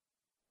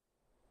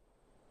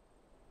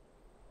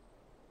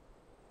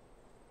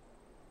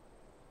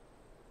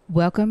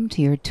Welcome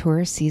to your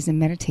Taurus season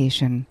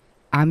meditation.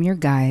 I'm your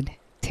guide,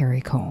 Terry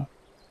Cole.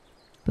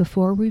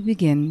 Before we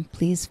begin,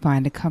 please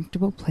find a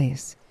comfortable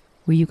place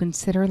where you can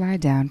sit or lie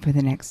down for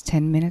the next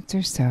 10 minutes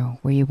or so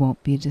where you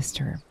won't be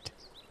disturbed.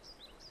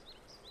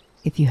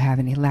 If you have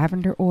any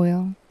lavender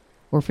oil,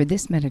 or for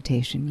this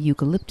meditation,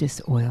 eucalyptus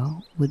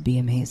oil would be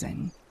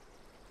amazing.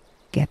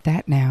 Get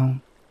that now.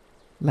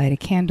 Light a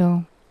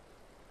candle.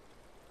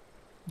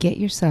 Get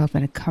yourself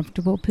in a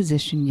comfortable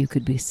position. You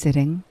could be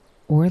sitting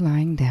or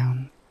lying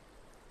down.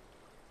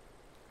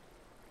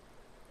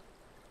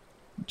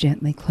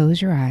 Gently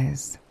close your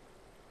eyes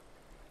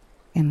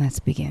and let's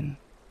begin.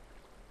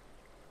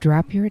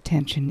 Drop your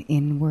attention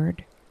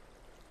inward,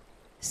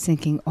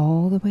 sinking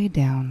all the way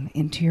down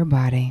into your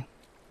body.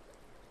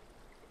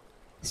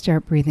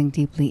 Start breathing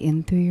deeply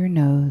in through your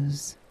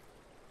nose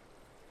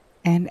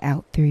and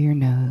out through your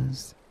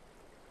nose.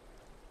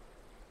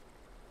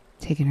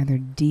 Take another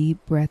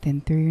deep breath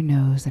in through your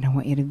nose, and I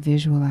want you to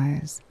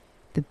visualize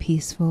the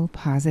peaceful,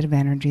 positive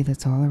energy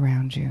that's all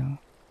around you.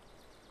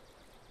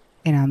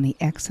 And on the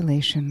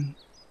exhalation,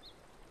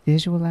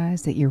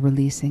 visualize that you're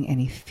releasing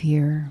any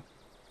fear,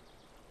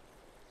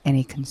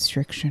 any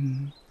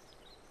constriction,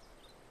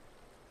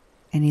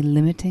 any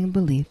limiting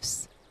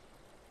beliefs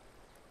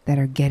that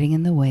are getting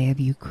in the way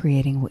of you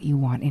creating what you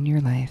want in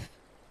your life.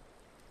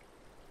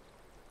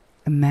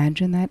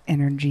 Imagine that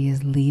energy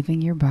is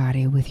leaving your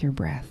body with your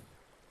breath.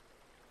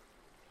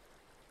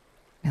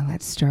 Now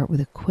let's start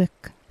with a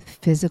quick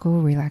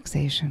physical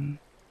relaxation.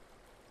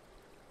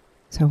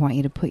 So I want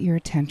you to put your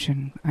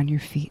attention on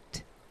your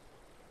feet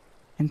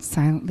and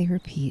silently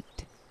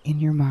repeat in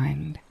your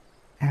mind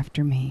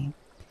after me.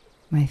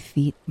 My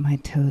feet, my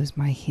toes,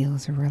 my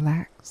heels are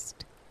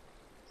relaxed.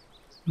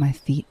 My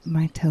feet,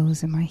 my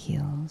toes, and my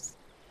heels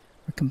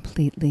are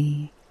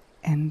completely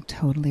and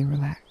totally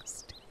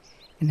relaxed.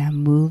 And now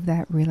move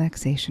that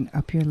relaxation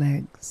up your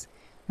legs.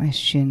 My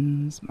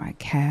shins, my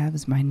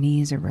calves, my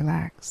knees are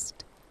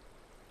relaxed.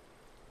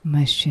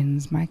 My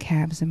shins, my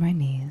calves, and my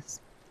knees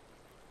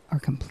are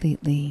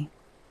completely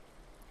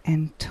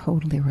and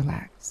totally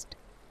relaxed.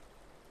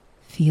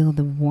 Feel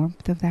the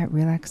warmth of that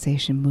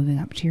relaxation moving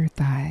up to your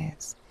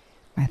thighs.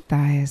 My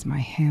thighs, my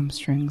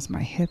hamstrings,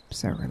 my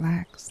hips are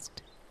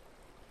relaxed.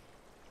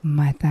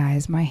 My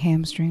thighs, my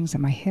hamstrings,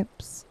 and my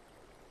hips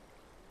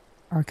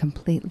are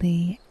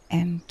completely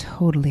and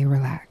totally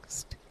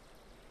relaxed.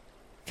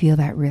 Feel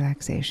that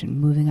relaxation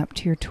moving up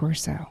to your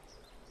torso.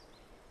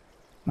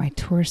 My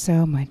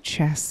torso, my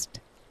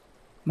chest,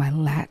 my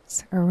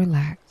lats are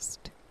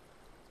relaxed.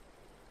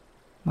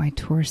 My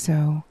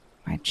torso,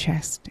 my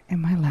chest,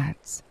 and my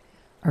lats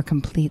are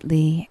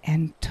completely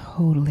and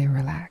totally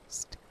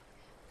relaxed.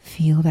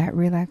 Feel that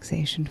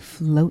relaxation,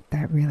 float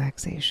that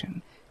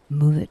relaxation,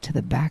 move it to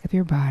the back of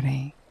your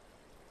body.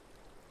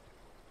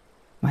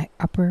 My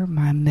upper,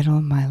 my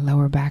middle, my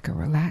lower back are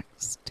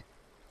relaxed.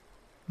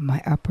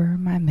 My upper,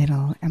 my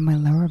middle, and my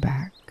lower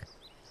back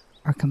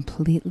are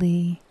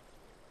completely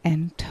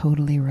and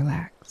totally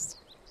relaxed.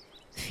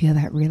 Feel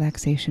that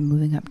relaxation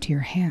moving up to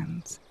your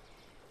hands.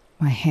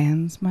 My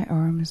hands, my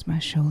arms, my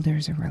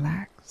shoulders are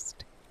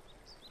relaxed.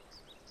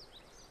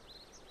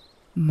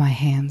 My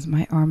hands,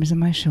 my arms, and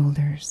my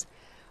shoulders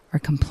are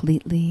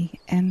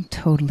completely and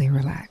totally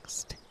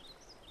relaxed.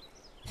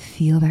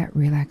 Feel that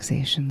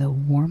relaxation, the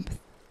warmth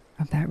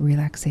of that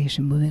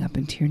relaxation moving up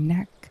into your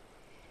neck.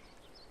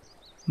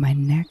 My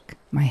neck,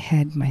 my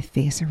head, my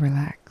face are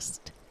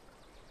relaxed.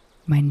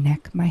 My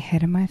neck, my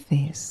head, and my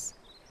face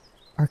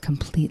are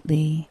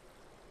completely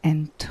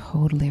and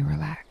totally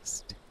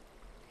relaxed.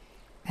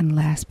 And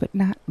last but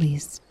not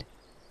least,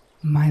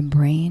 my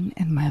brain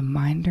and my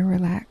mind are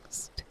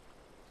relaxed.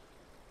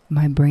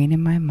 My brain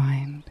and my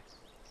mind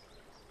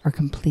are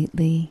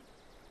completely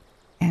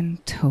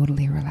and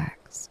totally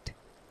relaxed.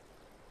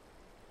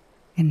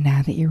 And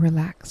now that you're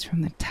relaxed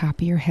from the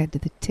top of your head to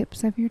the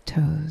tips of your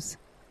toes,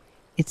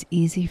 it's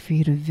easy for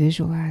you to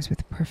visualize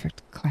with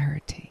perfect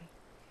clarity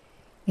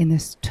in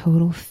this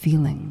total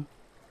feeling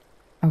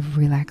of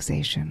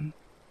relaxation.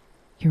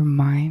 Your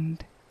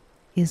mind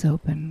is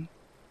open.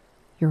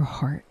 Your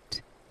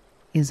heart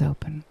is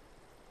open.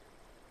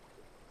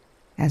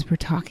 As we're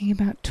talking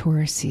about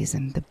Taurus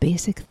season, the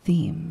basic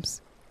themes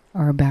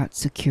are about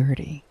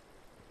security.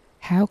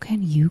 How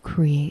can you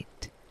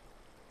create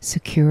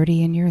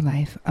security in your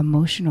life,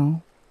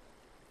 emotional,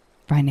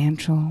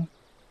 financial,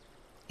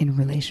 in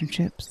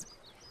relationships,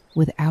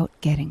 without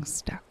getting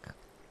stuck?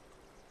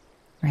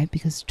 Right?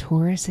 Because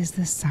Taurus is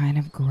the sign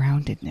of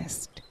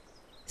groundedness,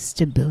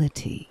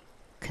 stability,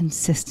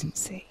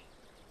 consistency.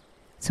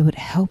 So it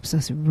helps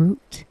us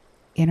root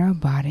in our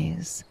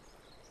bodies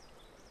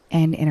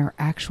and in our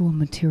actual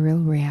material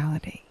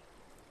reality.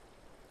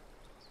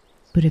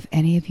 But if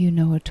any of you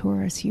know a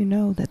Taurus, you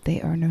know that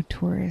they are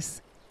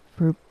notorious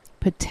for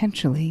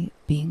potentially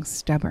being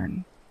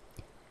stubborn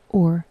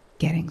or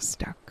getting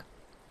stuck.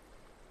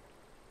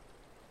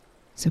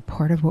 So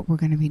part of what we're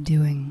going to be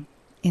doing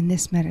in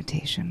this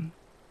meditation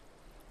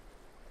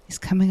is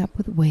coming up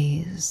with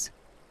ways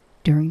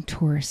during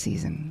Taurus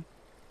season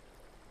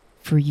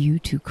for you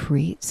to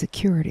create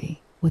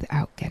security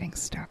without getting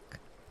stuck.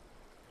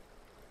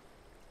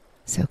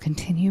 So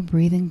continue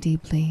breathing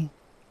deeply,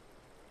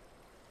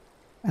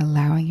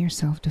 allowing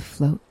yourself to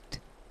float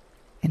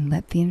and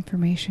let the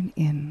information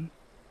in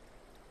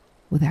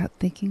without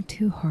thinking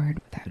too hard,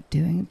 without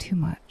doing too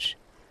much.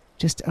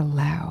 Just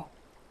allow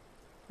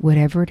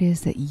whatever it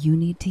is that you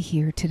need to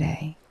hear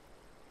today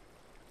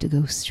to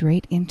go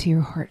straight into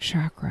your heart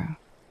chakra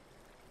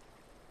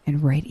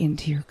and right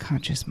into your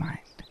conscious mind.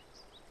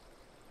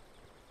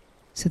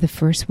 So the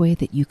first way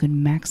that you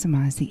can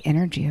maximize the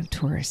energy of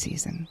Taurus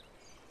season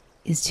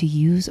is to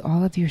use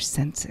all of your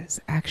senses,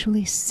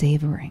 actually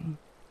savoring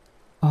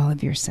all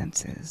of your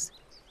senses,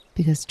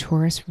 because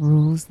Taurus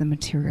rules the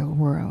material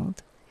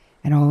world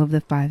and all of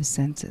the 5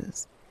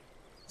 senses.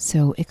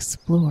 So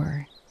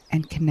explore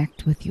and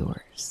connect with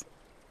yours.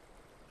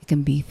 It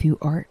can be through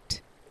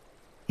art.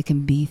 It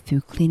can be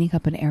through cleaning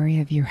up an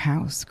area of your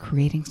house,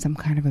 creating some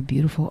kind of a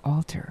beautiful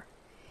altar.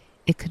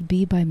 It could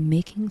be by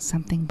making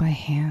something by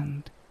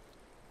hand,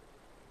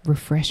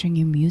 refreshing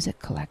your music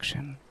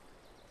collection.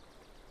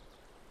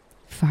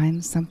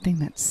 Find something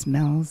that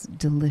smells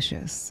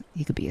delicious.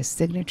 It could be a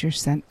signature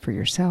scent for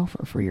yourself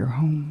or for your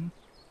home.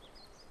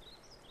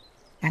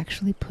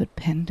 Actually put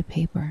pen to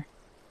paper.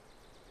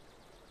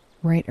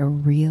 Write a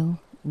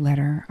real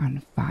letter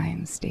on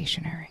fine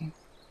stationery.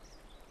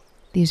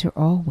 These are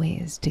all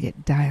ways to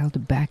get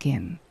dialed back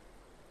in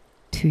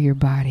to your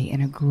body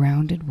in a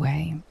grounded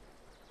way,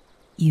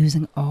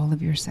 using all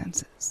of your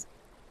senses.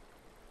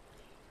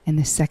 And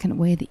the second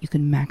way that you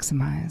can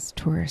maximize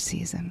Taurus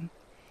season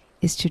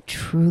is to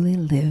truly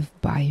live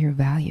by your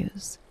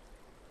values.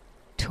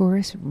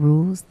 Taurus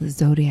rules the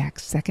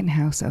zodiac's second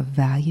house of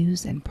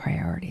values and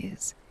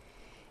priorities.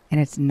 And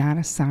it's not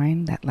a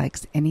sign that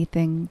likes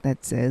anything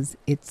that says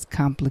it's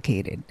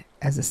complicated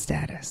as a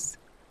status.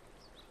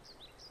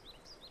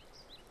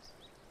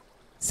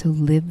 So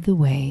live the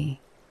way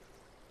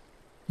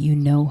you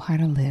know how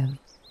to live,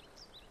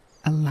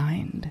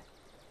 aligned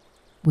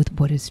with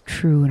what is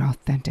true and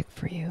authentic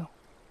for you.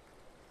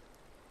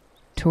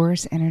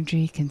 Taurus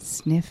energy can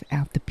sniff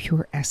out the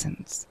pure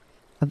essence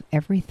of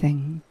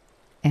everything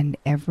and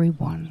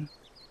everyone.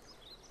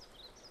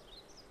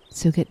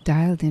 So get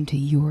dialed into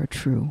your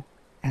true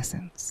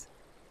essence.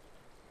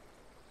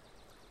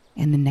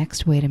 And the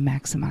next way to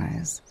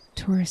maximize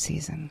Taurus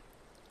season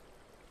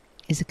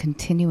is a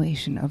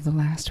continuation of the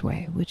last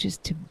way, which is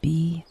to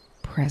be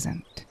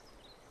present.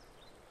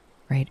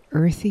 Right?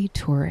 Earthy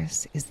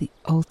Taurus is the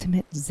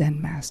ultimate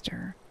Zen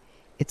master.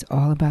 It's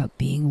all about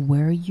being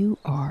where you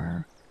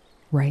are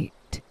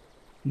right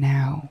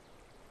now.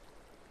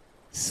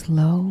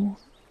 Slow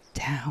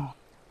down.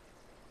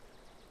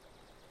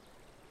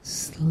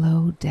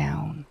 Slow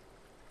down.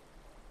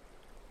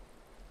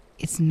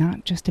 It's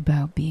not just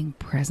about being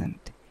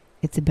present.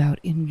 It's about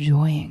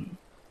enjoying,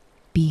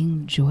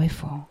 being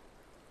joyful.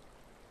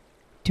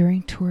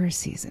 During Taurus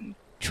season,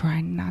 try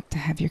not to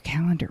have your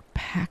calendar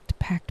packed.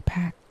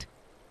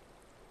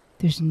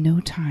 There's no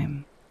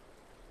time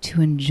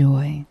to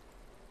enjoy,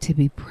 to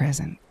be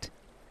present,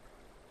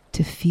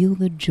 to feel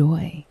the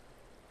joy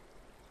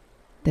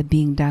that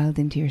being dialed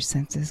into your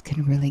senses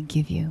can really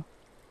give you.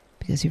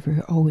 Because if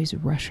you're always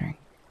rushing,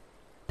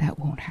 that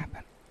won't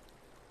happen.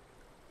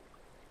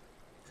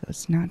 So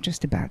it's not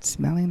just about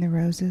smelling the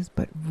roses,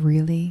 but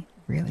really,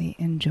 really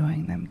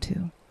enjoying them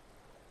too.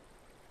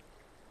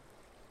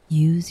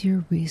 Use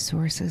your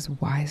resources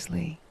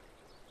wisely.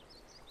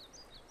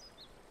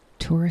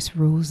 Taurus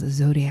rules the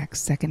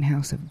zodiac's second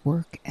house of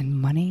work and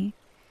money,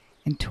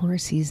 and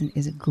Taurus season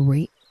is a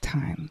great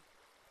time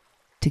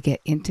to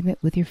get intimate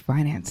with your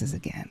finances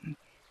again.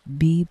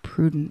 Be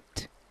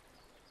prudent.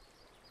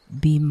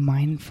 Be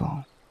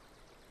mindful.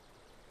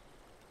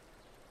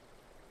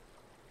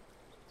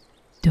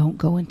 Don't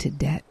go into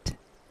debt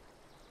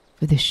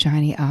for the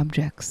shiny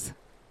objects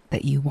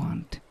that you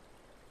want.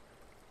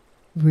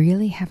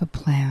 Really have a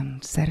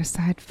plan. Set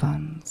aside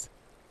funds.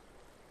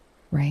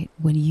 Right?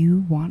 When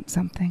you want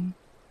something,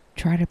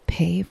 try to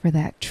pay for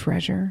that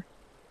treasure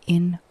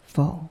in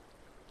full.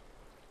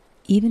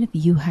 Even if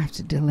you have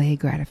to delay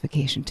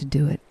gratification to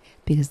do it,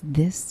 because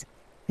this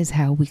is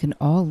how we can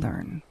all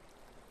learn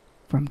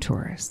from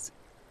Taurus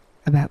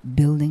about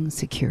building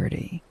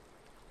security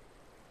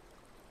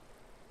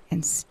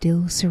and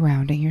still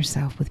surrounding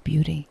yourself with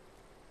beauty.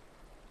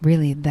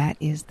 Really, that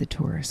is the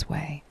Taurus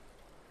way.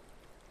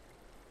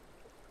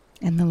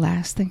 And the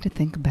last thing to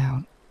think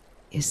about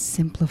is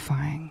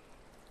simplifying.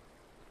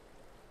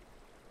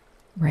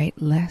 Right?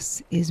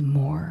 Less is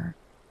more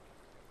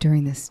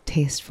during this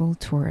tasteful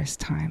Taurus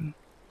time,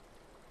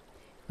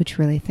 which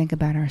really think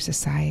about our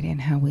society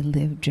and how we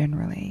live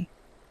generally.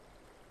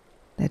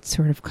 That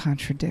sort of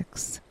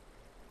contradicts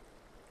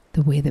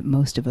the way that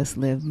most of us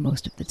live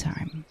most of the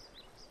time.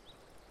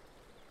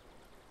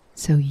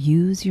 So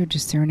use your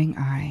discerning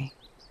eye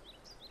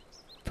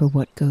for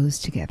what goes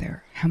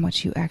together, how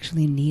much you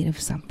actually need of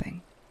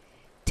something.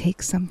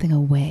 Take something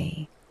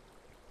away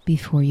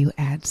before you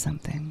add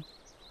something.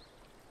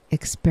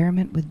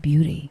 Experiment with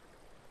beauty,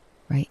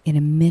 right, in a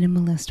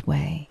minimalist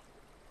way.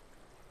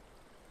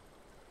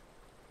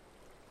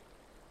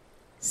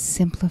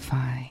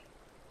 simplify,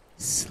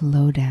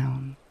 slow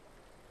down,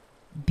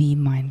 be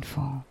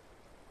mindful,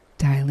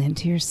 dial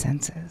into your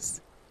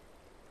senses.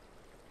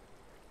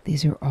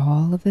 These are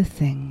all of the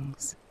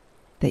things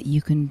that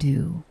you can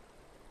do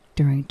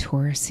during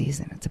Taurus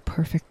season. It's a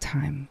perfect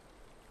time.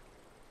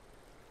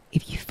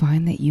 If you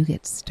find that you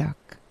get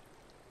stuck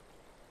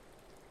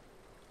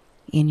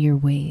in your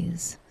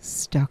ways,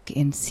 stuck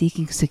in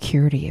seeking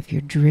security, if you're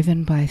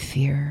driven by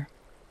fear,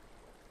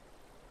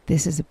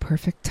 this is a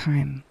perfect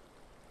time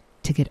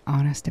to get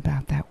honest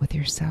about that with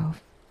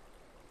yourself.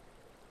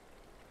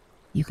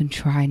 You can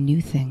try new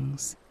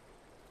things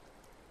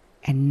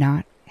and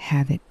not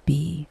have it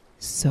be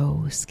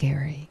so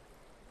scary.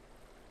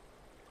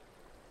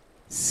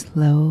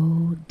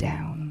 Slow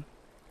down.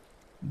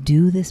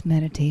 Do this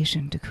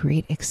meditation to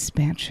create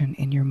expansion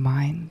in your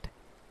mind,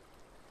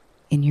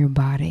 in your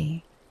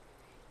body,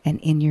 and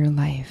in your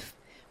life,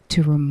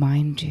 to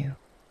remind you.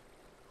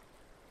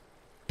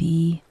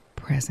 Be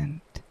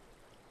present.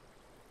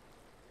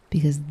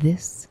 Because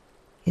this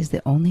is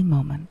the only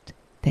moment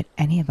that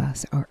any of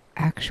us are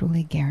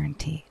actually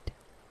guaranteed.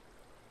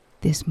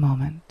 This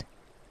moment,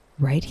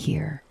 right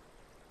here,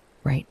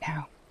 right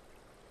now.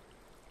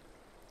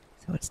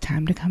 So it's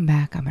time to come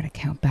back. I'm going to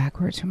count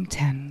backwards from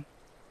 10.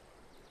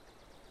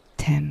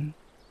 10,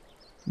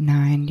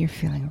 9, you're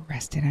feeling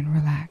rested and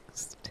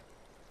relaxed.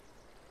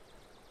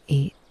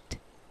 8,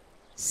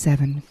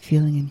 7,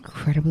 feeling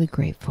incredibly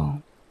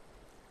grateful.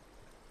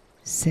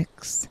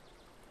 6,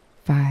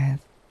 5,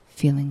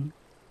 feeling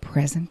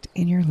present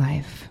in your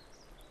life.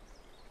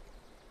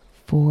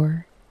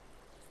 4,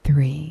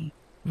 3,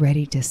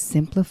 ready to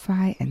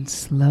simplify and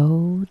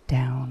slow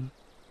down.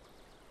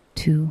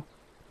 2,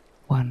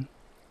 1.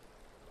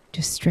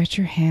 Just stretch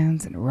your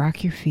hands and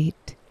rock your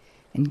feet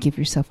and give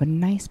yourself a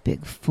nice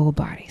big full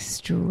body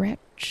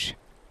stretch.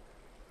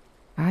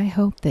 I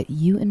hope that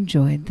you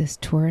enjoyed this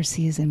Taurus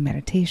season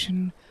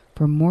meditation.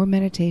 For more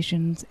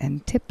meditations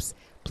and tips,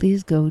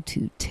 please go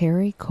to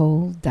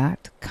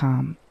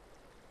terrycole.com.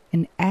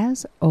 And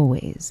as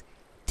always,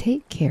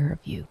 take care of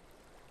you.